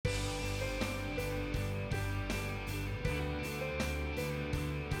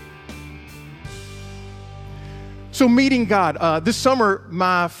So meeting God. This summer,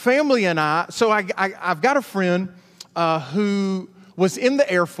 my family and I've got a friend who was in the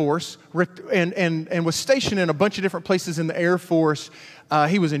Air Force and was stationed in a bunch of different places in the Air Force.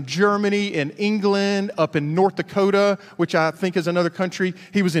 He was in Germany, in England, up in North Dakota, which I think is another country.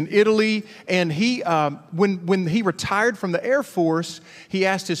 He was in Italy, and when he retired from the Air Force, he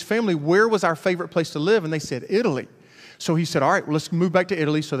asked his family, where was our favorite place to live? And they said, Italy. So he said, all right, well, let's move back to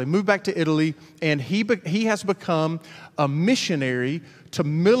Italy. So they moved back to Italy, and he has become a missionary to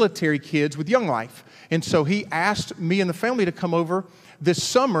military kids with Young Life. And so he asked me and the family to come over this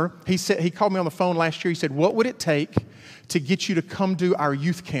summer. He called me on the phone last year. He said, what would it take to get you to come to our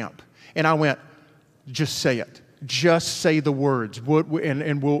youth camp? And I went, just say it. Just say the words,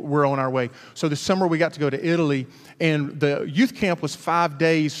 and we're on our way. So this summer we got to go to Italy, and the youth camp was 5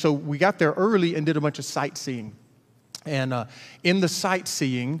 days. So we got there early and did a bunch of sightseeing. And in the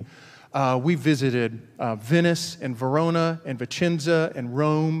sightseeing, we visited Venice and Verona and Vicenza and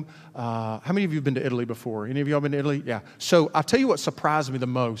Rome. How many of you have been to Italy before? Any of y'all been to Italy? Yeah. So I'll tell you what surprised me the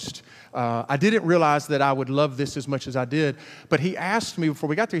most. I didn't realize that I would love this as much as I did. But he asked me before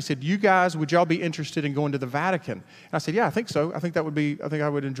we got there, he said, you guys, would y'all be interested in going to the Vatican? And I said, yeah, I think so. I think I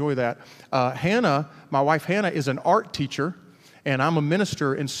would enjoy that. Hannah, my wife Hannah, is an art teacher. And I'm a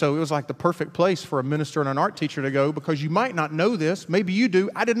minister, and so it was like the perfect place for a minister and an art teacher to go, because you might not know this. Maybe you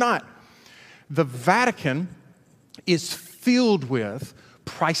do. I did not. The Vatican is filled with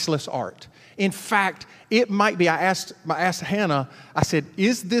priceless art. In fact, it might be, I asked Hannah, I said,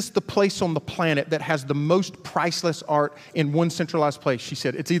 is this the place on the planet that has the most priceless art in one centralized place? She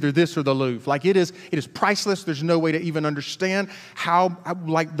said, it's either this or the Louvre. Like it is priceless. There's no way to even understand how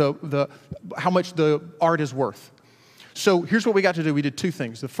much the art is worth. So here's what we got to do. We did two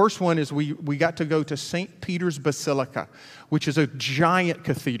things. The first one is we got to go to St. Peter's Basilica, which is a giant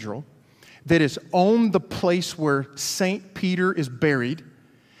cathedral that is on the place where St. Peter is buried,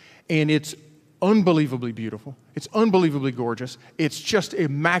 and it's unbelievably beautiful. It's unbelievably gorgeous. It's just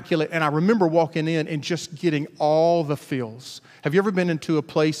immaculate, and I remember walking in and just getting all the feels. Have you ever been into a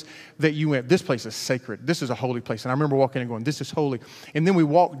place that you went, this place is sacred, this is a holy place, and I remember walking in and going, this is holy. And then we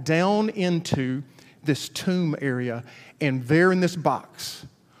walked down into this tomb area, and there in this box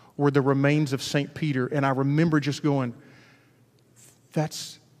were the remains of St. Peter, and I remember just going,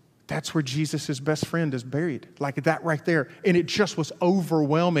 that's where Jesus' best friend is buried, like that right there. And it just was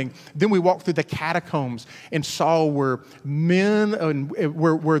overwhelming. Then we walked through the catacombs and saw where men and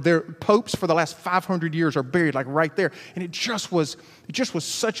where their popes for the last 500 years are buried, like right there. And it just was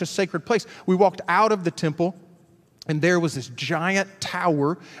such a sacred place. We walked out of the temple, and there was this giant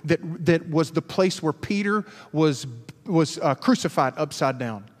tower that was the place where Peter was crucified upside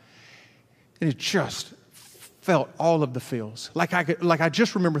down. And it just felt all of the feels. Like I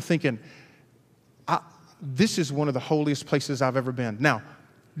just remember thinking, this is one of the holiest places I've ever been. Now,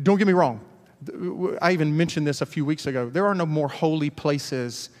 don't get me wrong. I even mentioned this a few weeks ago. There are no more holy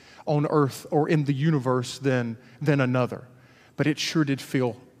places on earth or in the universe than another. But it sure did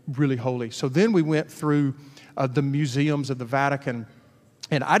feel really holy. So then we went through the museums of the Vatican.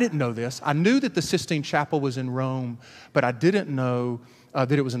 And I didn't know this. I knew that the Sistine Chapel was in Rome, but I didn't know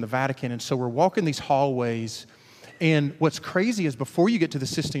that it was in the Vatican. And so we're walking these hallways. And what's crazy is before you get to the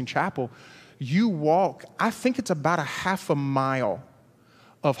Sistine Chapel, you walk, I think it's about a half a mile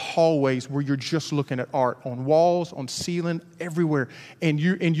of hallways where you're just looking at art on walls, on ceiling, everywhere. And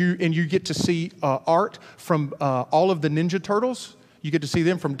you get to see art from all of the Ninja Turtles. You get to see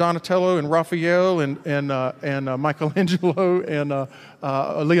them from Donatello and Raphael and Michelangelo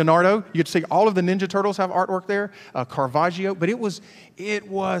and Leonardo. You get to see all of the Ninja Turtles have artwork there, Caravaggio. But it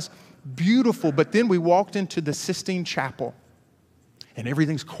was beautiful. But then we walked into the Sistine Chapel, and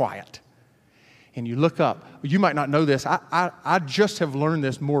everything's quiet. And you look up. You might not know this. I just have learned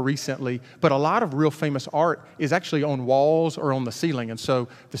this more recently, but a lot of real famous art is actually on walls or on the ceiling. And so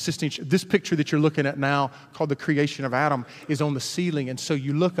this picture that you're looking at now, called The Creation of Adam, is on the ceiling. And so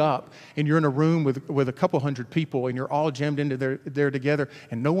you look up, and you're in a room with a couple hundred people, and you're all jammed into there together,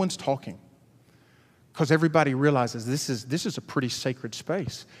 and no one's talking, because everybody realizes this is a pretty sacred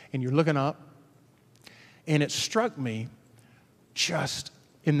space. And you're looking up, and it struck me just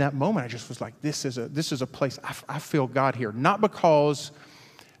in that moment, I just was like, this is a place, I feel God here. Not because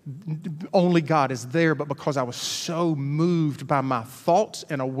only God is there, but because I was so moved by my thoughts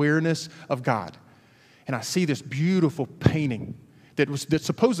and awareness of God. And I see this beautiful painting that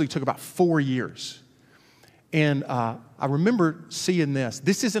supposedly took about 4 years. And I remember seeing this.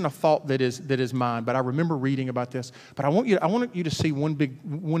 This isn't a thought that is mine, but I remember reading about this. But I want you to see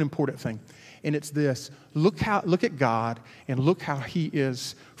one important thing, and it's this: look at God, and look how He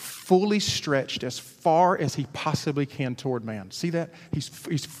is fully stretched as far as He possibly can toward man. See that? He's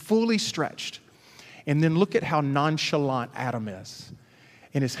fully stretched, and then look at how nonchalant Adam is,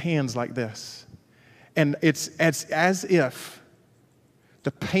 and his hands like this, and it's as if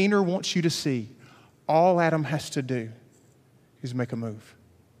the painter wants you to see. All Adam has to do is make a move.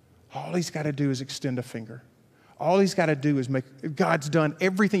 All he's got to do is extend a finger. All he's got to do is God's done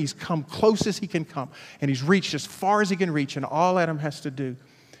everything. He's come close as he can come. And he's reached as far as he can reach. And all Adam has to do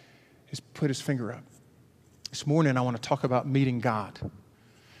is put his finger up. This morning, I want to talk about meeting God.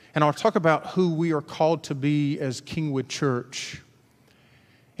 And I'll talk about who we are called to be as Kingwood Church.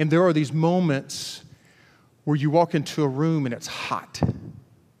 And there are these moments where you walk into a room and it's hot.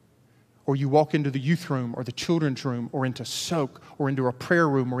 Or you walk into the youth room or the children's room or into soak or into a prayer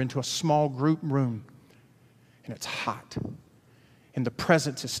room or into a small group room, and it's hot. And the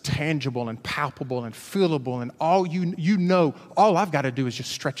presence is tangible and palpable and feelable, and all you know, all I've got to do is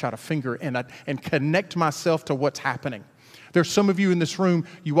just stretch out a finger and connect myself to what's happening. There's some of you in this room,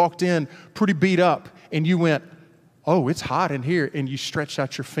 you walked in pretty beat up and you went, oh, it's hot in here, and you stretched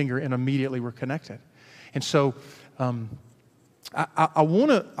out your finger and immediately were connected. And so I want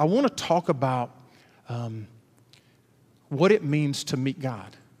to talk about what it means to meet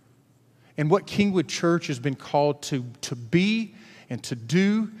God and what Kingwood Church has been called to be and to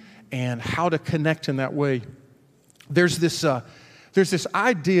do and how to connect in that way. There's this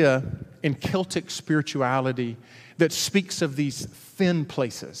idea in Celtic spirituality that speaks of these thin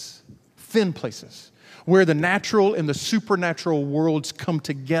places where the natural and the supernatural worlds come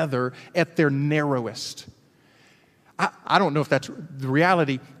together at their narrowest. I don't know if that's the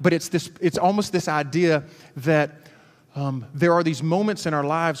reality, but it's almost this idea that there are these moments in our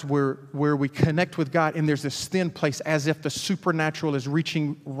lives where we connect with God, and there's this thin place as if the supernatural is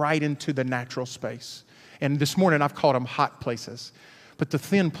reaching right into the natural space. And this morning I've called them hot places, but the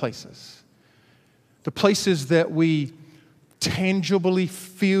thin places, the places that we tangibly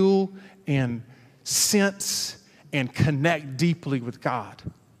feel and sense and connect deeply with God.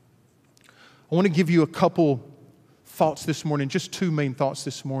 I want to give you a couple thoughts this morning, just two main thoughts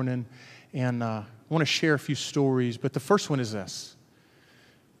this morning, and I want to share a few stories, but the first one is this.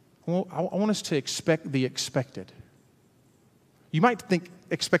 I want us to expect the expected. You might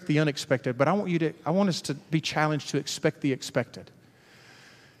expect the unexpected, but I want us to be challenged to expect the expected.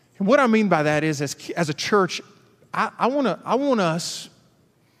 And what I mean by that is, as a church, I want us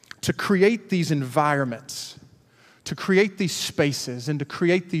to create these environments, to create these spaces, and to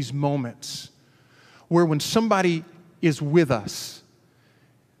create these moments where when somebody is with us,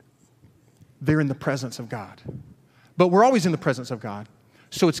 they're in the presence of God. But we're always in the presence of God.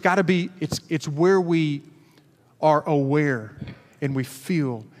 So it's got to be, it's where we are aware and we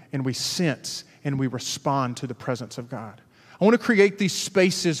feel and we sense and we respond to the presence of God. I want to create these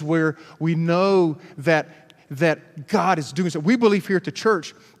spaces where we know that God is doing so. We believe here at the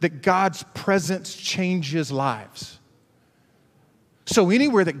church that God's presence changes lives. So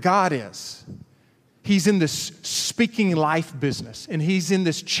anywhere that God is, He's in this speaking life business, and He's in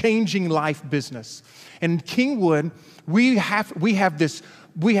this changing life business. And Kingwood, we have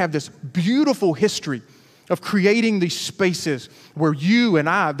this beautiful history of creating these spaces where you and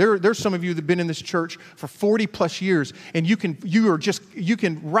I, there's some of you that have been in this church for 40 plus years, and you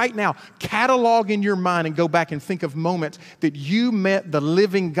can right now catalog in your mind and go back and think of moments that you met the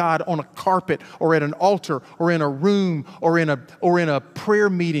living God on a carpet or at an altar or in a room or in a prayer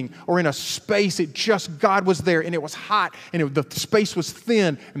meeting or in a space. God was there, and it was hot, and the space was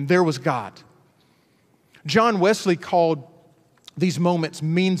thin, and there was God. John Wesley called these moments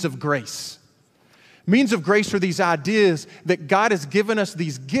means of grace. Means of grace are these ideas that God has given us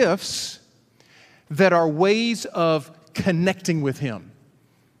these gifts that are ways of connecting with Him.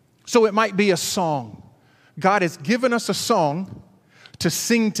 So it might be a song. God has given us a song to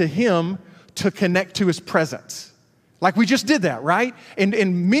sing to Him to connect to His presence. Like we just did that, right?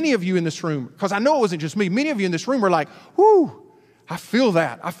 And many of you in this room, because I know it wasn't just me, many of you in this room were like, whoo, I feel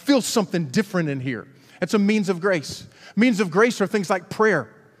that. I feel something different in here. It's a means of grace. Means of grace are things like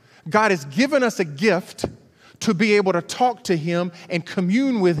prayer. God has given us a gift to be able to talk to Him and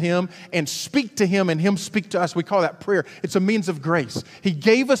commune with Him and speak to Him and Him speak to us. We call that prayer. It's a means of grace. He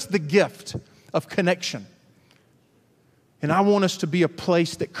gave us the gift of connection. And I want us to be a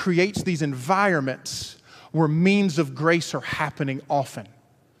place that creates these environments where means of grace are happening often.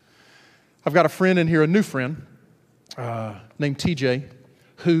 I've got a friend in here, a new friend named TJ,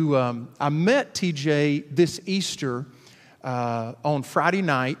 who I met TJ this Easter on Thursday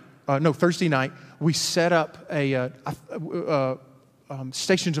night. We set up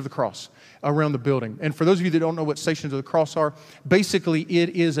Stations of the Cross around the building. And for those of you that don't know what Stations of the Cross are, basically it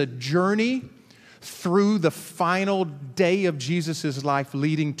is a journey through the final day of Jesus' life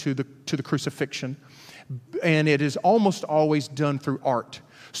leading to the crucifixion. And it is almost always done through art.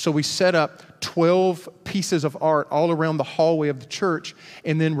 So we set up 12 pieces of art all around the hallway of the church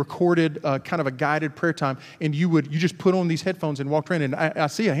and then recorded kind of a guided prayer time. And you just put on these headphones and walked around. And I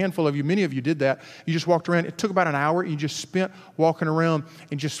see a handful of you, many of you did that. You just walked around. It took about an hour. And you just spent walking around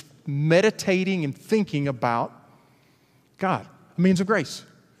and just meditating and thinking about God, a means of grace.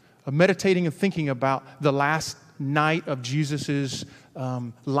 Meditating and thinking about the last night of Jesus'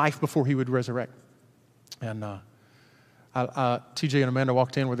 life before he would resurrect. And TJ and Amanda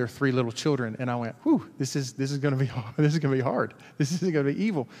walked in with their 3 little children, and I went, "Whew, this is going to be hard. This is going to be hard. This isn't going to be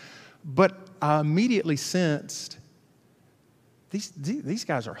evil." But I immediately sensed these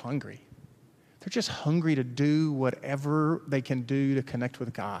guys are hungry. They're just hungry to do whatever they can do to connect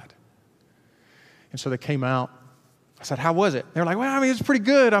with God. And so they came out. I said, "How was it?" They're like, "Well, I mean, it's pretty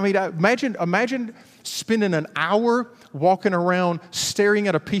good." I mean, imagine spending an hour walking around staring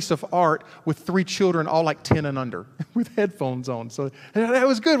at a piece of art with 3 children, all like 10 and under, with headphones on. So that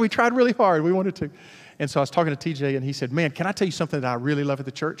was good. We tried really hard. We wanted to. And so I was talking to TJ, and he said, "Man, can I tell you something that I really love at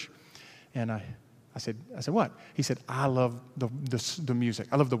the church?" And I said, "What?" He said, "I love the music.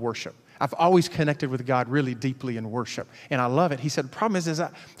 I love the worship. I've always connected with God really deeply in worship, and I love it." He said, "The problem is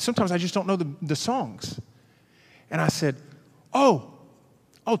sometimes I just don't know the songs." And I said, oh,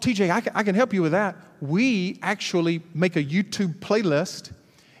 TJ, I can help you with that. We actually make a YouTube playlist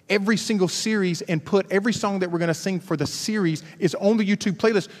every single series and put every song that we're going to sing for the series is on the YouTube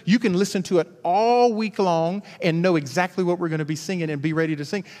playlist. You can listen to it all week long and know exactly what we're going to be singing and be ready to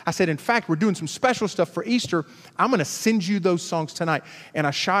sing." I said, "In fact, we're doing some special stuff for Easter. I'm going to send you those songs tonight." And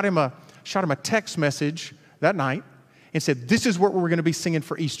I shot him a text message that night and said, "This is what we're going to be singing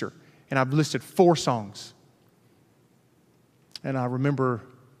for Easter." And I've listed 4 songs. And I remember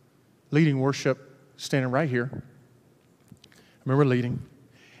leading worship standing right here. I remember leading,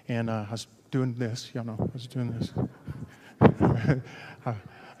 and I was doing this. Y'all know, I was doing this.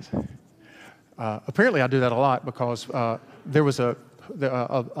 Apparently, I do that a lot because there was a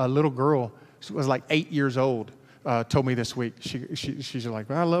little girl, she was like 8 years old, told me this week. She's like,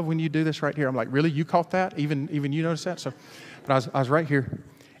 "Well, I love when you do this right here." I'm like, "Really? You caught that? Even you noticed that?" So, but I was right here.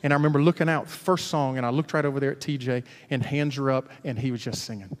 And I remember looking out, first song, and I looked right over there at TJ, and hands were up, and he was just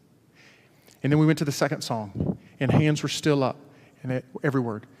singing. And then we went to the second song, and hands were still up, and every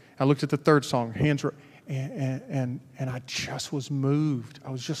word. I looked at the third song, hands were, and I just was moved.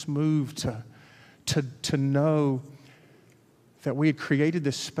 I was just moved to know that we had created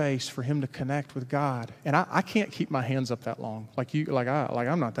this space for him to connect with God. And I can't keep my hands up that long,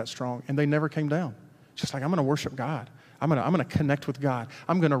 I'm not that strong. And they never came down. Just like, I'm going to worship God. I'm going to connect with God.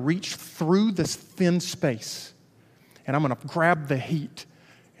 I'm going to reach through this thin space, and I'm going to grab the heat,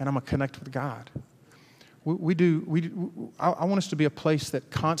 and I'm going to connect with God. I want us to be a place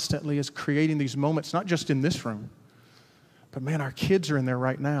that constantly is creating these moments, not just in this room, but man, our kids are in there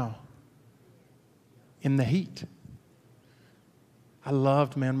right now, in the heat. I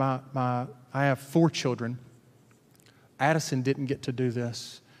loved, man, I have 4 children. Addison didn't get to do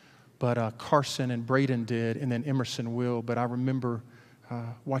this, but Carson and Braden did, and then Emerson will. But I remember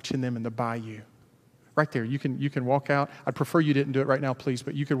watching them in the bayou. Right there, you can walk out. I'd prefer you didn't do it right now, please,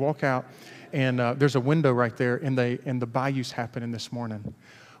 but you could walk out, and there's a window right there, and the bayou's happening this morning,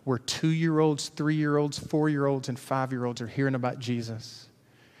 where 2-year-olds, 3-year-olds, 4-year-olds, and 5-year-olds are hearing about Jesus.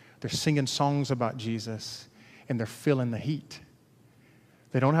 They're singing songs about Jesus, and they're feeling the heat.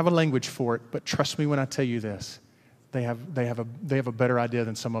 They don't have a language for it, but trust me when I tell you this. They have a better idea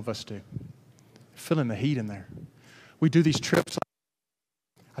than some of us do. Feeling the heat in there. We do these trips.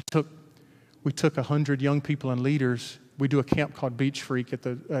 We took 100 young people and leaders. We do a camp called Beach Freak at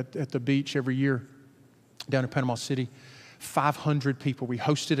the beach every year down in Panama City. 500 people. We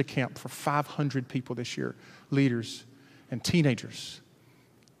hosted a camp for 500 people this year, leaders and teenagers,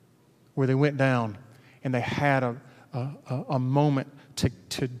 where they went down and they had a moment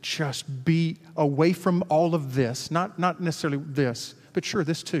to just be away from all of this, not necessarily this, but sure,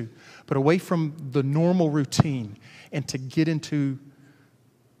 this too, but away from the normal routine and to get into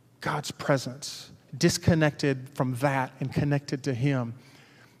God's presence, disconnected from that and connected to Him.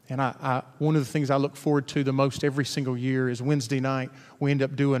 And one of the things I look forward to the most every single year is Wednesday night. We end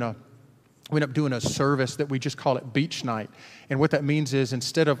up doing a service that we just call it Beach Night. And what that means is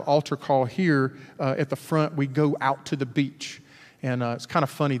instead of altar call here at the front, we go out to the beach. And it's kind of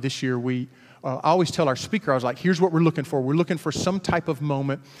funny this year. I always tell our speaker, I was like, here's what we're looking for. We're looking for some type of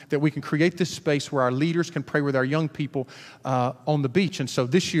moment that we can create this space where our leaders can pray with our young people on the beach. And so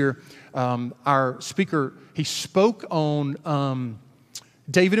this year, our speaker, he spoke on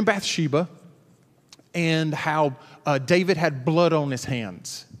David and Bathsheba and how David had blood on his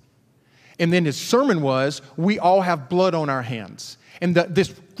hands. And then his sermon was, we all have blood on our hands. And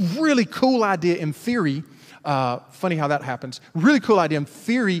this really cool idea in theory, funny how that happens, really cool idea in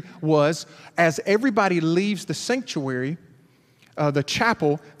theory was, as everybody leaves the sanctuary, the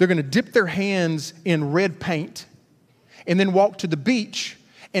chapel, they're going to dip their hands in red paint and then walk to the beach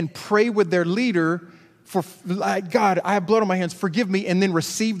and pray with their leader for, like, God, I have blood on my hands, forgive me, and then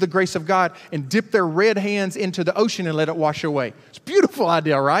receive the grace of God and dip their red hands into the ocean and let it wash away. It's a beautiful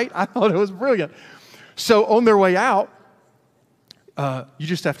idea, right? I thought it was brilliant. So on their way out, you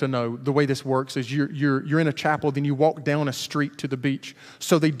just have to know the way this works is you're in a chapel, then you walk down a street to the beach.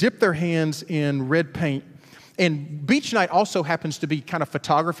 So they dip their hands in red paint. And beach night also happens to be kind of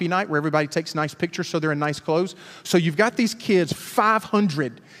photography night where everybody takes nice pictures so they're in nice clothes. So you've got these kids,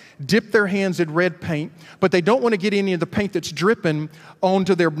 500, dip their hands in red paint, but they don't want to get any of the paint that's dripping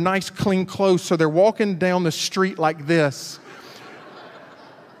onto their nice clean clothes. So they're walking down the street like this.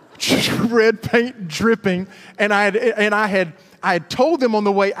 Red paint dripping. And I had told them on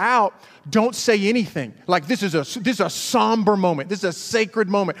the way out, don't say anything. Like this is a somber moment. This is a sacred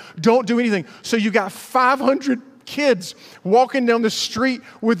moment. Don't do anything. So you got 500 kids walking down the street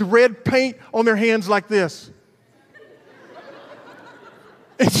with red paint on their hands like this.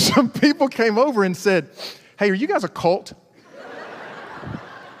 And some people came over and said, hey, are you guys a cult?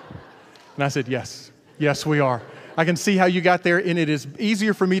 And I said, yes, we are. I can see how you got there, and it is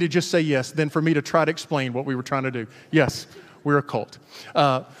easier for me to just say yes than for me to try to explain what we were trying to do. Yes, we're a cult.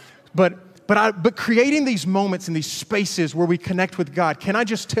 But creating these moments and these spaces where we connect with God, can I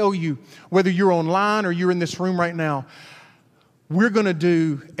just tell you, whether you're online or you're in this room right now, we're going to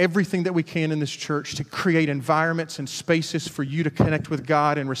do everything that we can in this church to create environments and spaces for you to connect with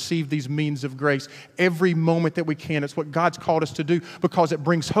God and receive these means of grace every moment that we can. It's what God's called us to do because it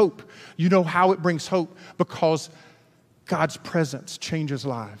brings hope. You know how it brings hope? Because God's presence changes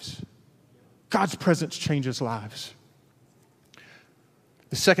lives. God's presence changes lives.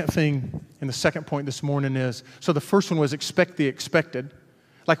 The second thing and the second point this morning is, so the first one was expect the expected.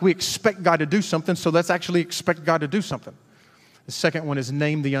 Like we expect God to do something, so let's actually expect God to do something. The second one is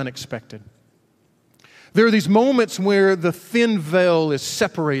name the unexpected. There are these moments where the thin veil is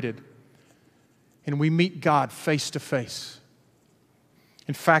separated and we meet God face to face.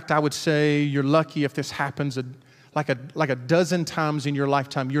 In fact, I would say you're lucky if this happens like a dozen times in your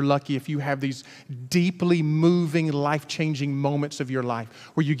lifetime. You're lucky if you have these deeply moving, life-changing moments of your life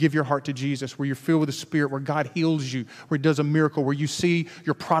where you give your heart to Jesus, where you're filled with the Spirit, where God heals you, where He does a miracle, where you see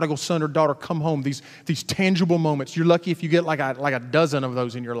your prodigal son or daughter come home, these tangible moments. You're lucky if you get like a dozen of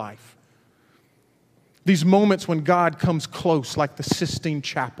those in your life. These moments when God comes close, like the Sistine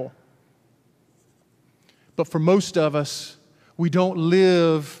Chapel. But for most of us, we don't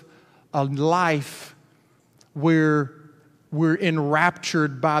live a life where we're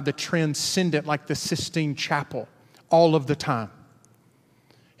enraptured by the transcendent like the Sistine Chapel all of the time.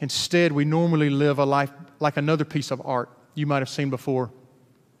 Instead, we normally live a life like another piece of art you might have seen before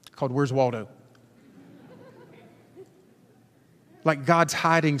called Where's Waldo? Like God's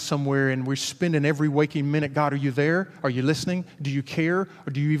hiding somewhere and we're spending every waking minute, God, are you there? Are you listening? Do you care? Or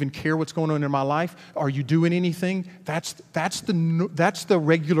do you even care what's going on in my life? Are you doing anything? That's the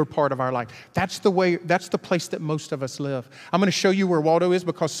regular part of our life. That's the place that most of us live. I'm going to show you where Waldo is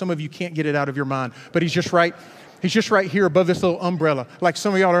because some of you can't get it out of your mind. But he's just right here above this little umbrella. Like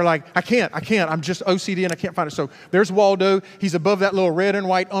some of y'all are like, I can't. I'm just OCD and I can't find it. So there's Waldo. He's above that little red and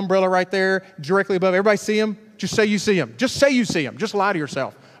white umbrella right there, directly above. Everybody see him? Just say you see him. Just say you see him. Just lie to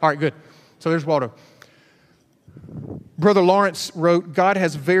yourself. All right, good. So there's Waldo. Brother Lawrence wrote, God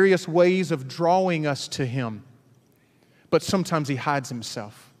has various ways of drawing us to Him, but sometimes He hides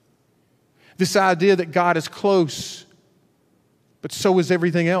Himself. This idea that God is close, but so is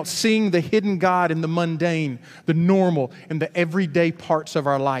everything else. Seeing the hidden God in the mundane, the normal, and the everyday parts of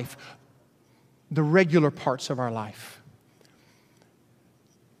our life, the regular parts of our life.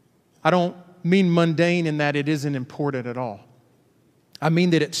 I don't mean mundane in that it isn't important at all. I mean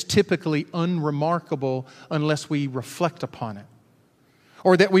that it's typically unremarkable unless we reflect upon it.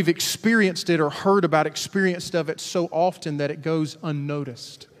 Or that we've experienced it or heard about experienced of it so often that it goes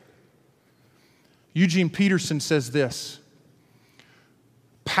unnoticed. Eugene Peterson says this,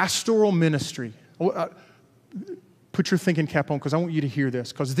 pastoral ministry. Put your thinking cap on because I want you to hear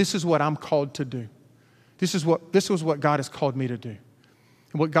this because this is what I'm called to do. This was what God has called me to do,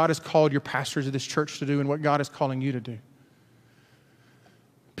 and what God has called your pastors of this church to do, and what God is calling you to do.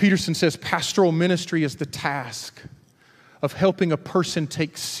 Peterson says pastoral ministry is the task of helping a person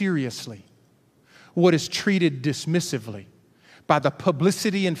take seriously what is treated dismissively by the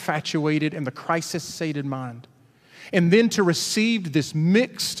publicity-infatuated and the crisis-sated mind, and then to receive this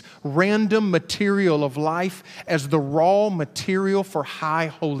mixed, random material of life as the raw material for high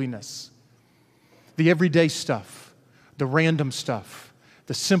holiness. The everyday stuff, the random stuff,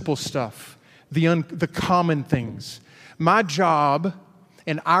 the simple stuff, the common things. My job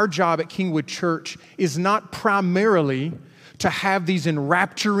and our job at Kingwood Church is not primarily to have these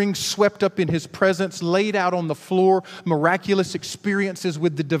enrapturing, swept up in His presence, laid out on the floor, miraculous experiences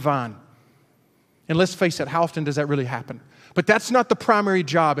with the divine. And let's face it, how often does that really happen? But that's not the primary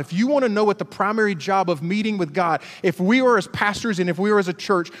job. If you want to know what the primary job of meeting with God, if we are as pastors and if we are as a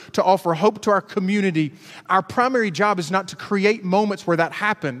church to offer hope to our community, our primary job is not to create moments where that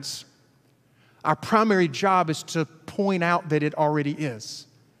happens. Our primary job is to point out that it already is.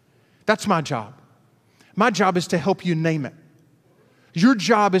 That's my job. My job is to help you name it. Your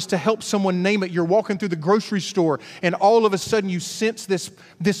job is to help someone name it. You're walking through the grocery store and all of a sudden you sense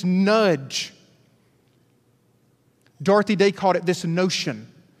this nudge. Dorothy Day called it this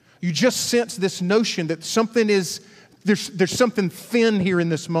notion. You just sense this notion that something is, there's something thin here in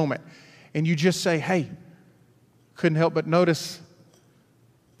this moment. And you just say, hey, couldn't help but notice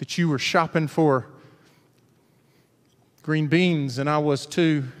that you were shopping for green beans and I was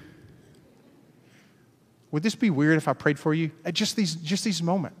too. Would this be weird if I prayed for you? Just these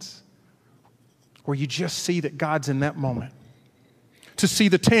moments where you just see that God's in that moment. To see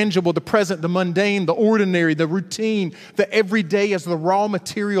the tangible, the present, the mundane, the ordinary, the routine, the everyday as the raw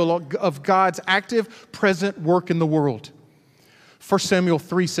material of God's active, present work in the world. 1 Samuel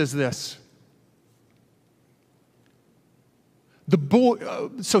 3 says this.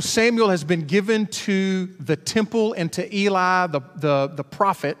 So Samuel has been given to the temple and to Eli, the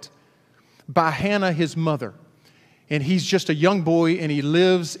prophet, by Hannah, his mother. And he's just a young boy and he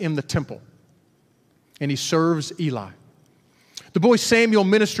lives in the temple. And he serves Eli. The boy Samuel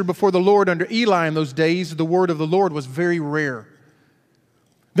ministered before the Lord under Eli in those days. The word of the Lord was very rare.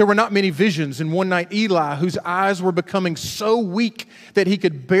 There were not many visions, and one night Eli, whose eyes were becoming so weak that he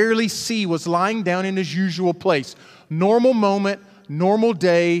could barely see, was lying down in his usual place. Normal moment, normal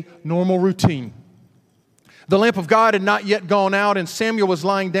day, normal routine. The lamp of God had not yet gone out, and Samuel was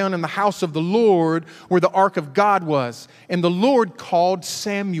lying down in the house of the Lord where the ark of God was. And the Lord called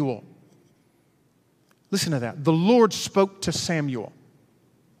Samuel. Listen to that. The Lord spoke to Samuel.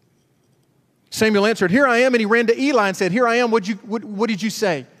 Samuel answered, "Here I am." And he ran to Eli and said, "Here I am. What did you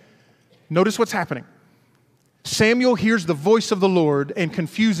say?" Notice what's happening. Samuel hears the voice of the Lord and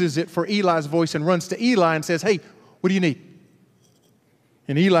confuses it for Eli's voice and runs to Eli and says, "Hey, what do you need?"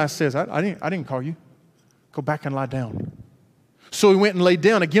 And Eli says, I didn't call you. Go back and lie down. So he went and laid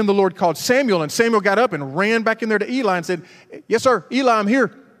down. Again, the Lord called Samuel, and Samuel got up and ran back in there to Eli and said, "Yes, sir, Eli, I'm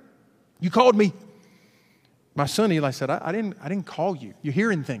here. You called me." My son Eli said, I didn't call you. You're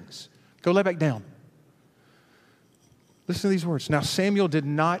hearing things. Go lay back down. Listen to these words. Now Samuel did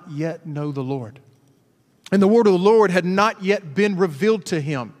not yet know the Lord, and the word of the Lord had not yet been revealed to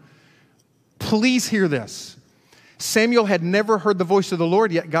him. Please hear this. Samuel had never heard the voice of the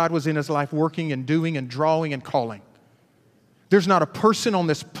Lord, yet God was in his life working and doing and drawing and calling. There's not a person on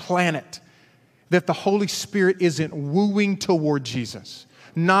this planet that the Holy Spirit isn't wooing toward Jesus.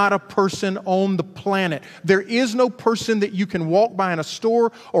 Not a person on the planet. There is no person that you can walk by in a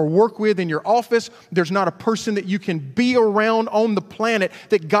store or work with in your office. There's not a person that you can be around on the planet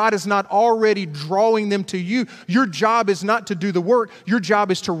that God is not already drawing them to you. Your job is not to do the work. Your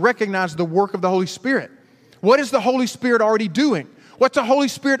job is to recognize the work of the Holy Spirit. What is the Holy Spirit already doing? What's the Holy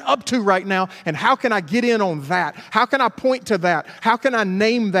Spirit up to right now? And how can I get in on that? How can I point to that? How can I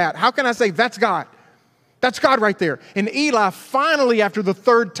name that? How can I say, that's God? That's God right there. And Eli finally, after the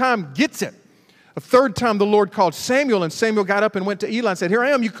third time, gets it. A third time the Lord called Samuel, and Samuel got up and went to Eli and said, "Here I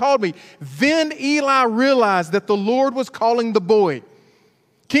am, you called me." Then Eli realized that the Lord was calling the boy.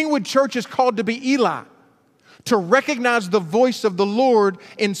 Kingwood Church is called to be Eli, to recognize the voice of the Lord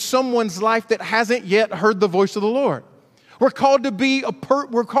in someone's life that hasn't yet heard the voice of the Lord. We're called to be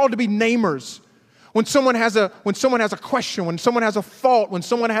namers. When someone has a question, when someone has a fault, when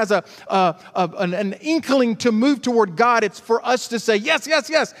someone has an inkling to move toward God, it's for us to say, yes, yes,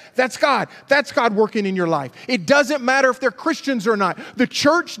 yes, that's God. That's God working in your life. It doesn't matter if they're Christians or not. The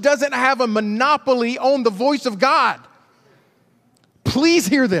church doesn't have a monopoly on the voice of God. Please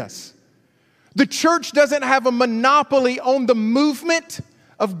hear this. The church doesn't have a monopoly on the movement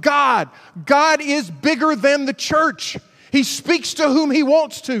of God. God is bigger than the church. He speaks to whom He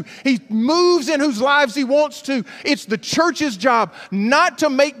wants to. He moves in whose lives He wants to. It's the church's job not to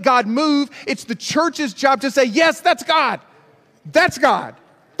make God move. It's the church's job to say, yes, that's God. That's God.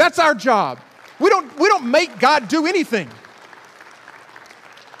 That's our job. We don't make God do anything.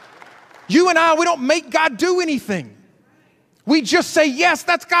 You and I, we don't make God do anything. We just say, yes,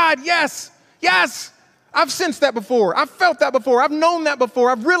 that's God. Yes, yes. I've sensed that before. I've felt that before. I've known that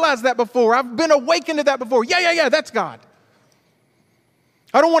before. I've realized that before. I've been awakened to that before. Yeah, that's God.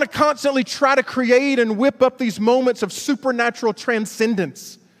 I don't want to constantly try to create and whip up these moments of supernatural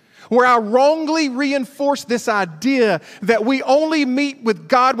transcendence where I wrongly reinforce this idea that we only meet with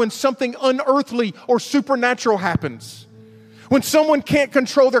God when something unearthly or supernatural happens. When someone can't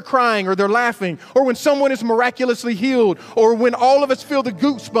control their crying or their laughing, or when someone is miraculously healed, or when all of us feel the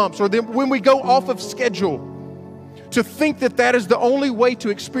goosebumps, or when we go off of schedule. To think that that is the only way to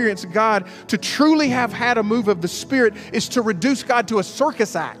experience God, to truly have had a move of the Spirit, is to reduce God to a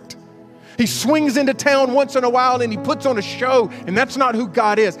circus act. He swings into town once in a while and He puts on a show, and that's not who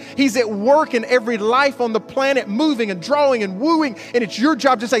God is. He's at work in every life on the planet, moving and drawing and wooing, and it's your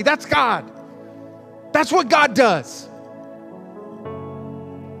job to say, that's God. That's what God does.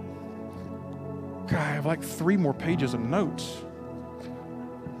 God, I have like 3 more pages of notes.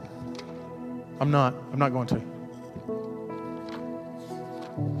 I'm not going to.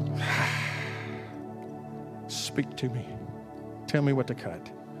 Speak to me. Tell me what to cut.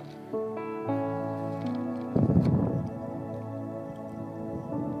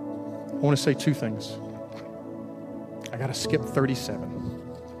 I want to say 2 things. I got to skip 37.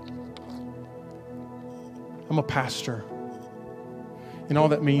 I'm a pastor. And all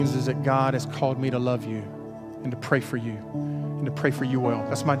that means is that God has called me to love you and to pray for you and to pray for you well.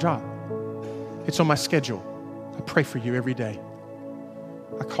 That's my job. It's on my schedule. I pray for you every day.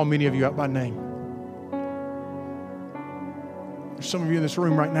 I call many of you out by name. There's some of you in this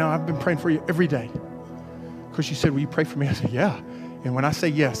room right now, I've been praying for you every day. Because you said, will you pray for me? I said, yeah. And when I say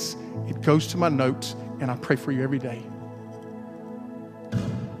yes, it goes to my notes and I pray for you every day.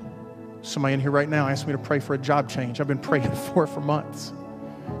 Somebody in here right now asked me to pray for a job change. I've been praying for it for months.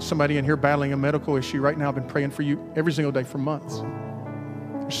 Somebody in here battling a medical issue right now, I've been praying for you every single day for months.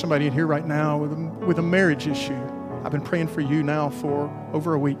 There's somebody in here right now with a marriage issue. I've been praying for you now for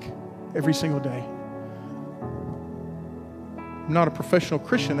over a week, every single day. I'm not a professional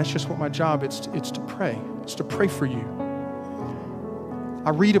Christian. That's just what my job is. It's to pray. It's to pray for you.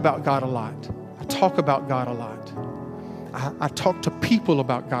 I read about God a lot. I talk about God a lot. I talk to people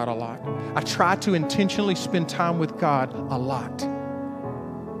about God a lot. I try to intentionally spend time with God a lot.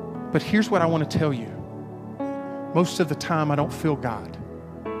 But here's what I want to tell you. Most of the time, I don't feel God.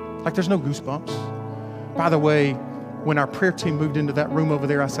 Like there's no goosebumps. By the way, when our prayer team moved into that room over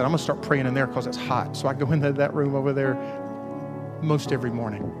there, I said, I'm going to start praying in there because it's hot. So I go into that room over there most every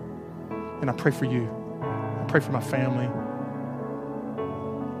morning. And I pray for you. I pray for my family.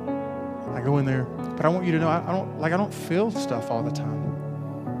 I go in there. But I want you to know, I don't feel stuff all the time.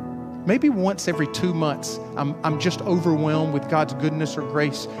 Maybe once every 2 months, I'm just overwhelmed with God's goodness or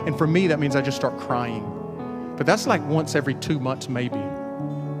grace. And for me, that means I just start crying. But that's like once every 2 months, maybe.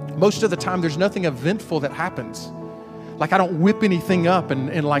 Most of the time, there's nothing eventful that happens. Like I don't whip anything up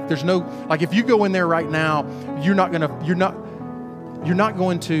and like there's no, like if you go in there right now, you're not going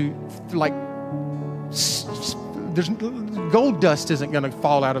to like, there's gold dust isn't going to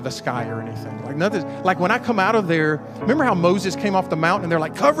fall out of the sky or anything. Like nothing. Like when I come out of there, remember how Moses came off the mountain and they're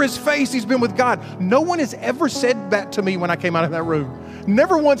like, cover his face, he's been with God. No one has ever said that to me when I came out of that room.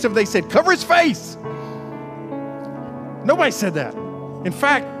 Never once have they said, cover his face. Nobody said that. In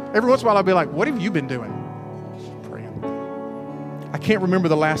fact, every once in a while I'll be like, what have you been doing? Just praying. I can't remember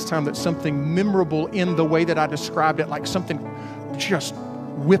the last time that something memorable in the way that I described it, like something just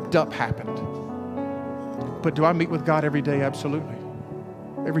whipped up happened. But do I meet with God every day? Absolutely.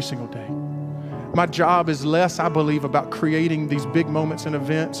 Every single day. My job is less, I believe, about creating these big moments and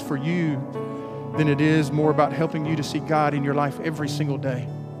events for you than it is more about helping you to see God in your life every single day.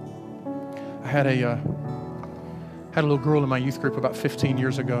 I had a little girl in my youth group about 15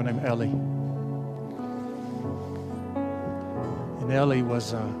 years ago named Ellie. And Ellie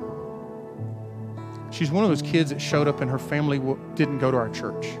was, she's one of those kids that showed up and her family didn't go to our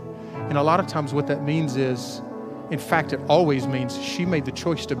church. And a lot of times what that means is, in fact, it always means she made the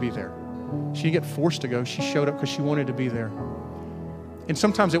choice to be there. She didn't get forced to go. She showed up because she wanted to be there. And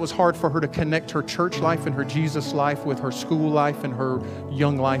sometimes it was hard for her to connect her church life and her Jesus life with her school life and her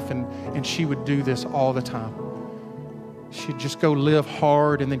young life. And she would do this all the time. She'd just go live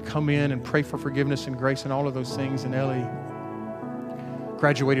hard and then come in and pray for forgiveness and grace and all of those things. And Ellie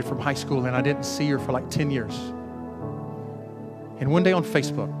graduated from high school, and I didn't see her for like 10 years. And one day on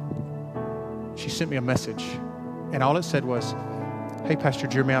Facebook, she sent me a message, and all it said was, "Hey, Pastor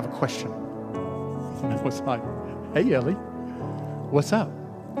Jeremy, I have a question." And I was like, "Hey, Ellie, what's up?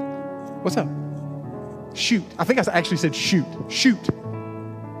 What's up? Shoot." I think I actually said, "Shoot."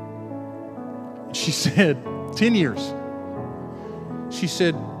 She said, 10 years. She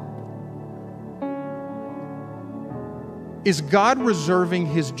said, "Is God reserving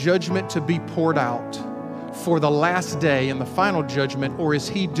his judgment to be poured out for the last day and the final judgment, or is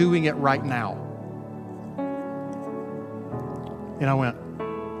he doing it right now?" And I went,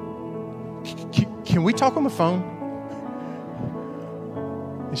 "Can we talk on the phone?"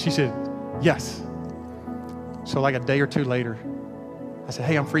 And she said, "Yes." So like a day or two later, I said,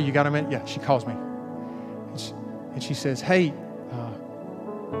 "Hey, I'm free. You got a minute?" Yeah, she calls me. And she says, "Hey,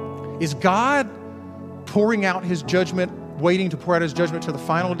 is God pouring out his judgment, waiting to pour out his judgment to the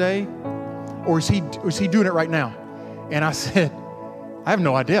final day? Or is he doing it right now?" And I said, "I have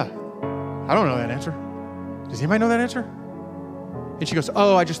no idea. I don't know that answer. Does anybody know that answer?" And she goes,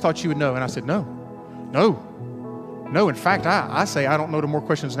 "Oh, I just thought you would know." And I said, No. In fact, I say I don't know the more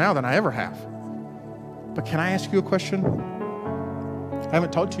questions now than I ever have. But can I ask you a question? I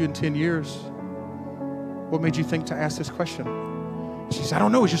haven't talked to you in 10 years. What made you think to ask this question? She said, "I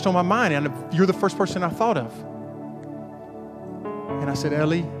don't know. It's just on my mind. And you're the first person I thought of." And I said,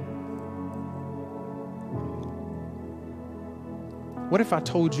 "Ellie, what if I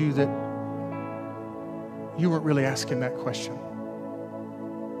told you that you weren't really asking that question?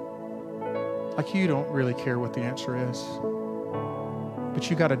 Like you don't really care what the answer is, but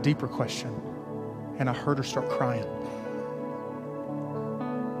you got a deeper question." And I heard her start crying.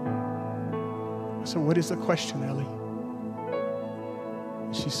 I said, "What is the question, Ellie?"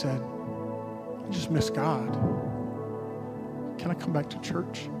 And she said, "I just miss God. Can I come back to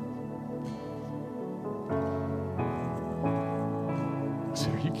church?" I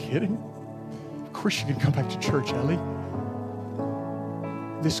said, "Are you kidding? Of course you can come back to church, Ellie.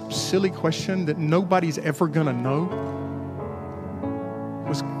 This silly question that nobody's ever gonna know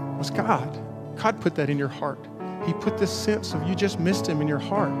was God. God put that in your heart. He put this sense of you just missed him in your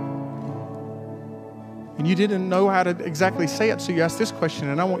heart. And you didn't know how to exactly say it, so you asked this question.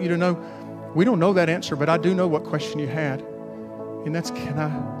 And I want you to know, we don't know that answer, but I do know what question you had. And that's,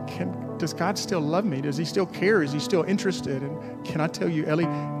 does God still love me? Does he still care? Is he still interested? And can I tell you, Ellie,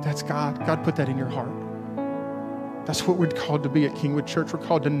 that's God. God put that in your heart. That's what we're called to be at Kingwood Church. We're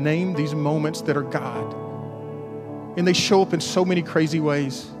called to name these moments that are God. And they show up in so many crazy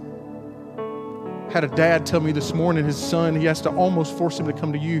ways. Had a dad tell me this morning, his son, he has to almost force him to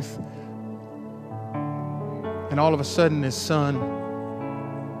come to youth. And all of a sudden, his son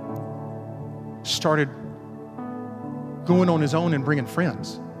started going on his own and bringing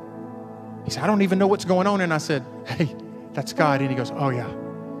friends. He said, "I don't even know what's going on." And I said, "Hey, that's God." And he goes, "Oh yeah,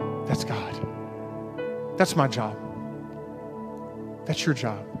 that's God. That's my job. That's your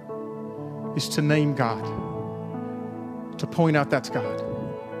job, is to name God, to point out that's God,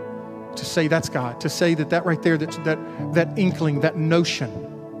 to say that's God, to say that right there, that inkling, that notion,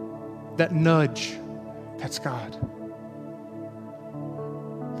 that nudge, that's God."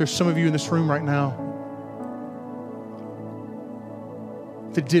 There's some of you in this room right now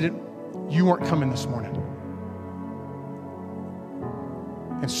that you weren't coming this morning.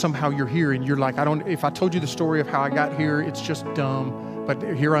 And somehow you're here and you're like, if I told you the story of how I got here, it's just dumb. But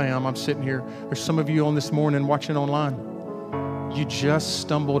here I am, I'm sitting here. There's some of you on this morning watching online. You just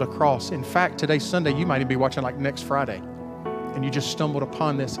stumbled across. In fact, today's Sunday, you might even be watching like next Friday. And you just stumbled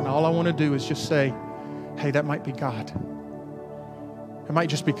upon this. And all I want to do is just say, hey, that might be God. It might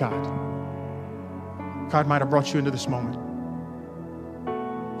just be God. God might have brought you into this moment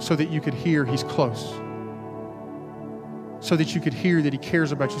so that you could hear he's close. So that you could hear that he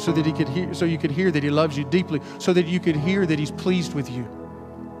cares about you, so you could hear that he loves you deeply, so that you could hear that he's pleased with you.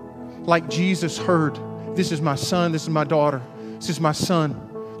 Like Jesus heard, "This is my son, this is my daughter, this is my son,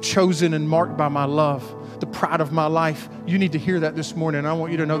 chosen and marked by my love, the pride of my life." You need to hear that this morning, and I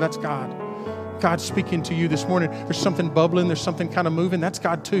want you to know that's God. God's speaking to you this morning. There's something bubbling, there's something kind of moving, that's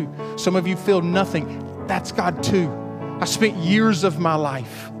God too. Some of you feel nothing, that's God too. I spent years of my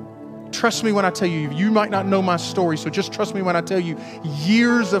life, trust me when I tell you, you might not know my story, so just trust me when I tell you,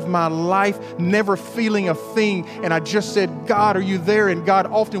 years of my life never feeling a thing. And I just said, "God, are you there?" And God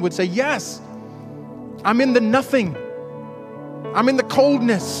often would say, "Yes, I'm in the nothing. I'm in the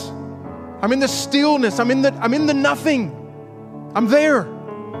coldness. I'm in the stillness. I'm in the nothing. I'm there.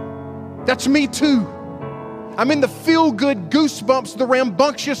 That's me too. I'm in the feel-good goosebumps, the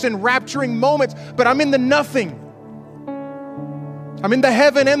rambunctious and rapturing moments, but I'm in the nothing. I'm in the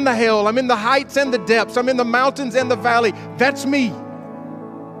heaven and the hell. I'm in the heights and the depths. I'm in the mountains and the valley. That's me.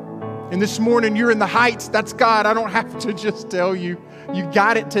 And this morning, you're in the heights. That's God. I don't have to just tell you. You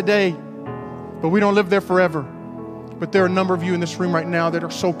got it today. But we don't live there forever. But there are a number of you in this room right now that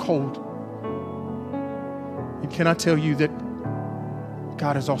are so cold. And can I tell you that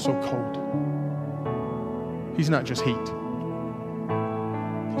God is also cold? He's not just heat.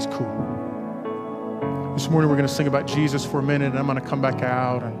 He's cool. This morning we're going to sing about Jesus for a minute, and I'm going to come back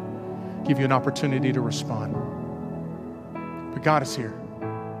out and give you an opportunity to respond. But God is here.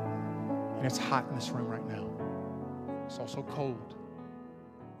 And it's hot in this room right now. It's also cold.